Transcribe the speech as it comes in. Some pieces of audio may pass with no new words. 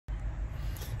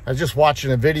I was just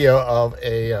watching a video of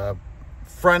a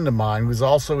friend of mine who's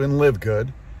also in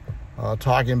LiveGood,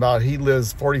 talking about he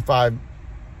lives 45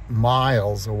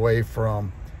 miles away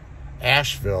from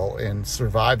Asheville and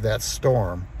survived that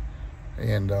storm.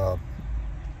 And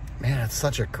man, it's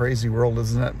such a crazy world,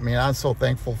 isn't it? I mean, I'm so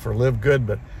thankful for LiveGood,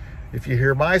 but if you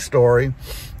hear my story,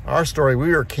 our story,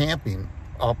 we were camping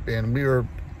up and we were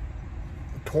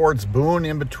towards Boone,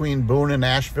 in between Boone and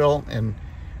Asheville, and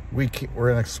we were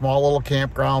in a small little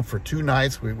campground for 2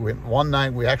 nights. We went one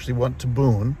night, we actually went to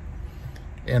Boone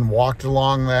and walked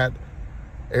along that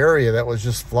area that was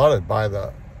just flooded by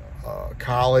the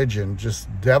college and just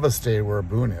devastated where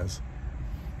Boone is.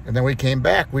 And then we came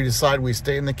back. We decided we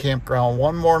stay in the campground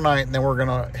one more night, and then we're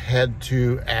gonna head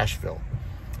to Asheville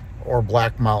or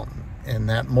Black Mountain. And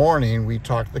that morning we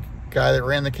talked to the guy that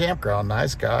ran the campground,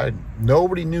 nice guy.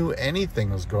 Nobody knew anything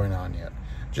was going on yet,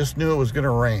 just knew it was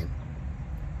gonna rain.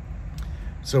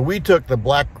 So we took the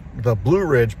Blue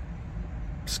Ridge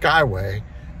Skyway,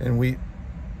 and we,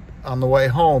 on the way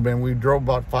home, and we drove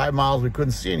about 5 miles. We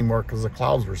couldn't see anymore because the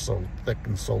clouds were so thick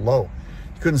and so low.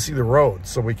 You couldn't see the road.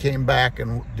 So we came back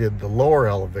and did the lower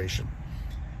elevation.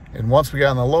 And once we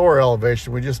got on the lower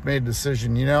elevation, we just made a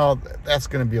decision, you know, that's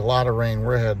going to be a lot of rain.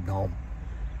 We're heading home.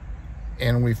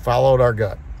 And we followed our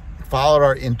gut, followed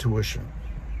our intuition.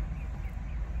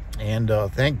 And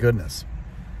thank goodness.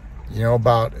 You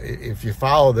know, if you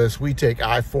follow this, we take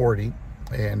I-40,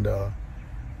 and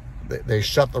they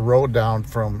shut the road down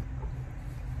from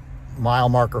mile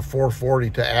marker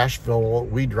 440 to Asheville.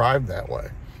 We drive that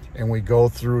way, and we go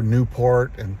through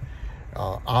Newport, and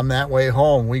on that way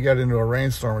home, we got into a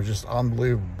rainstorm. It was just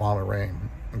unbelievable amount of rain.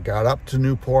 We got up to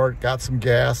Newport, got some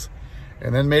gas,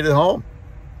 and then made it home.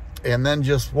 And then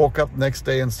just woke up the next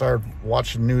day and started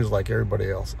watching news like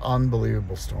everybody else.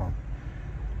 Unbelievable storm.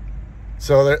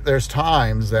 So there's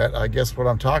times that, I guess what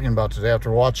I'm talking about today,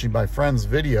 after watching my friend's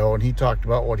video, and he talked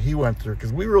about what he went through,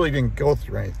 because we really didn't go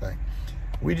through anything.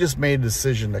 We just made a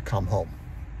decision to come home.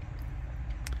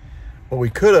 But we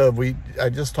could have. I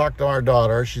just talked to our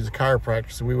daughter. She's a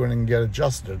chiropractor, so we went and get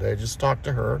adjusted today. Just talked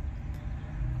to her.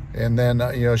 And then,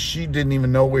 you know, she didn't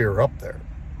even know we were up there.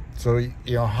 So, you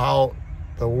know, how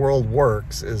the world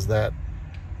works is that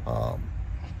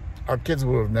our kids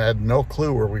would have had no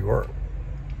clue where we were.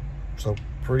 So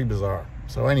pretty bizarre.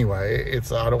 So anyway,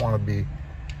 I don't want to be,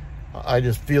 I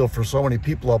just feel for so many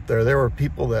people up there. There were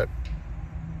people that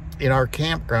in our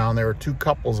campground, there were 2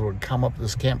 couples that would come up to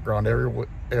this campground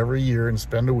every year and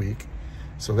spend a week.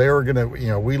 So they were gonna, you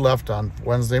know, we left on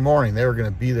Wednesday morning. They were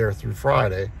gonna be there through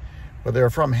Friday, but they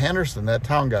were from Henderson. That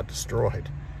town got destroyed.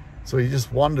 So you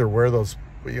just wonder where those,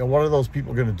 you know, what are those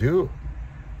people gonna do?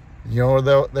 You know,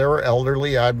 they were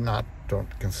elderly.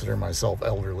 Don't consider myself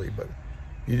elderly, but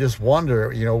you just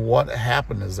wonder, you know, what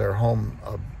happened? Is their home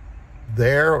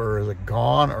there, or is it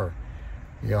gone? Or,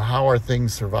 you know, how are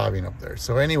things surviving up there?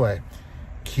 So anyway,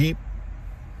 keep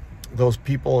those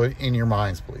people in your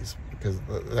minds, please, because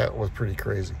that was pretty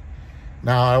crazy.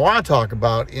 Now, I want to talk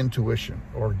about intuition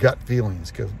or gut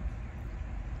feelings, because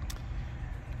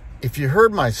if you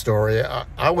heard my story,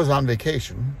 I was on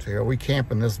vacation. So, you know, we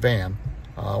camp in this van.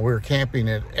 We were camping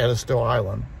at Edisto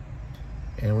Island.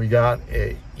 And we got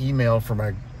an email from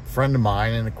a friend of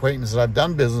mine, an acquaintance that I've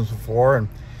done business before, and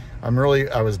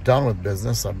I was done with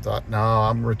business. I thought, no,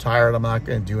 I'm retired. I'm not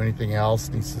going to do anything else.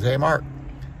 And he says, hey, Mark,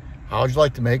 how would you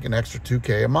like to make an extra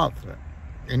 $2K a month?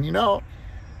 And you know,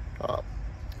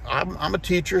 I'm a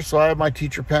teacher, so I have my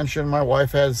teacher pension. My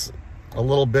wife has a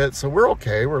little bit, so we're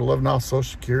okay. We're living off Social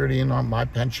Security and on my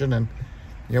pension, and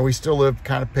you know, we still live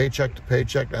kind of paycheck to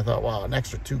paycheck. And I thought, wow, an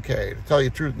extra 2K. To tell you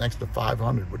the truth, an extra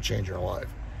 500 would change our life.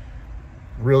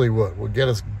 Really would get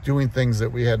us doing things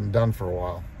that we hadn't done for a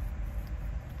while.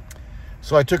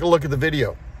 So I took a look at the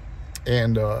video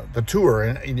and the tour,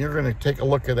 and you're going to take a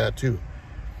look at that too.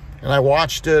 And I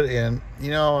watched it, and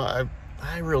you know,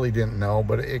 I really didn't know,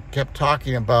 but it kept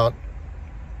talking about,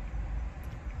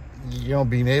 you know,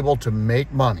 being able to make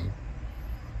money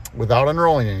without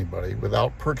enrolling anybody,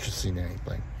 without purchasing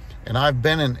anything. And I've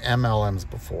been in MLMs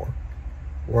before,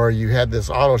 where you had this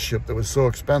auto ship that was so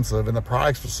expensive and the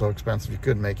products were so expensive you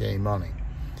couldn't make any money.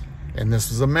 And this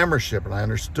was a membership, and I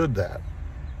understood that.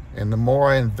 And the more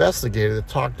I investigated, it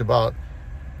talked about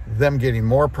them getting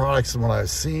more products than what I've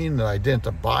seen, that I didn't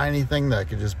have to buy anything, that I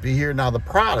could just be here. Now the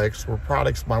products were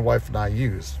products my wife and I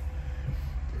used.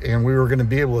 And we were going to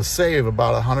be able to save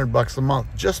about $100 a month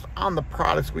just on the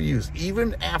products we use,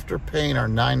 even after paying our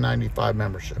 $9.95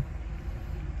 membership.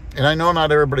 And I know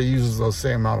not everybody uses those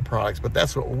same amount of products, but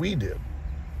that's what we did.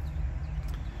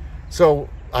 So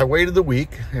I waited the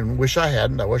week and wish I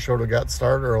hadn't. I wish I would have got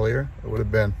started earlier. It would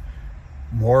have been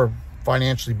more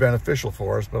financially beneficial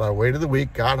for us, but I waited the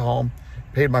week, got home,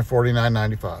 paid my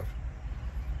 $49.95.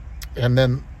 And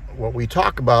then what we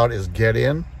talk about is get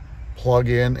in, plug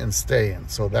in, and stay in.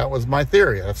 So that was my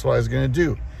theory. That's what I was going to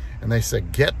do. And they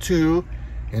said, get to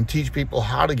and teach people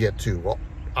how to get to. Well,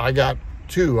 I got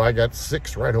 2, I got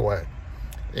 6 right away.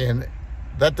 And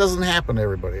that doesn't happen to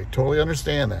everybody. I totally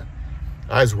understand that.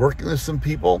 I was working with some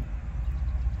people.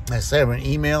 I sent them an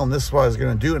email, and this is what I was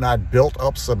going to do. And I built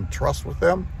up some trust with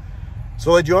them.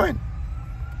 So they joined.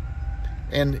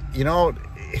 And, you know,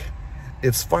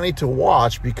 it's funny to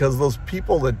watch because those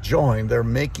people that joined, they're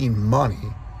making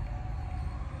money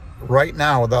right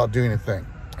now without doing anything.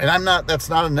 And that's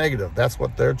not a negative. That's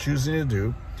what they're choosing to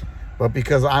do. But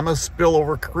because I'm a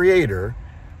spillover creator,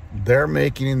 they're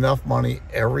making enough money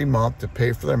every month to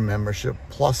pay for their membership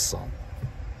plus some.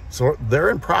 So they're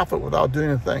in profit without doing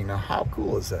a thing. Now, how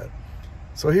cool is that?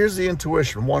 So here's the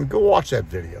intuition. 1, go watch that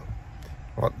video.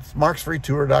 Well, it's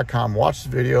marksfreetour.com. Watch the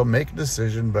video, make a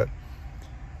decision, but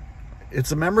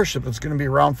it's a membership that's going to be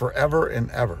around forever and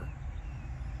ever.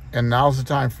 And now's the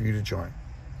time for you to join.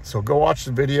 So go watch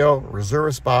the video, reserve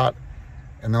a spot,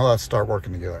 and then let's start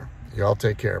working together. Y'all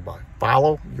take care. Bye.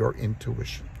 Follow your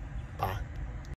intuition. Bye.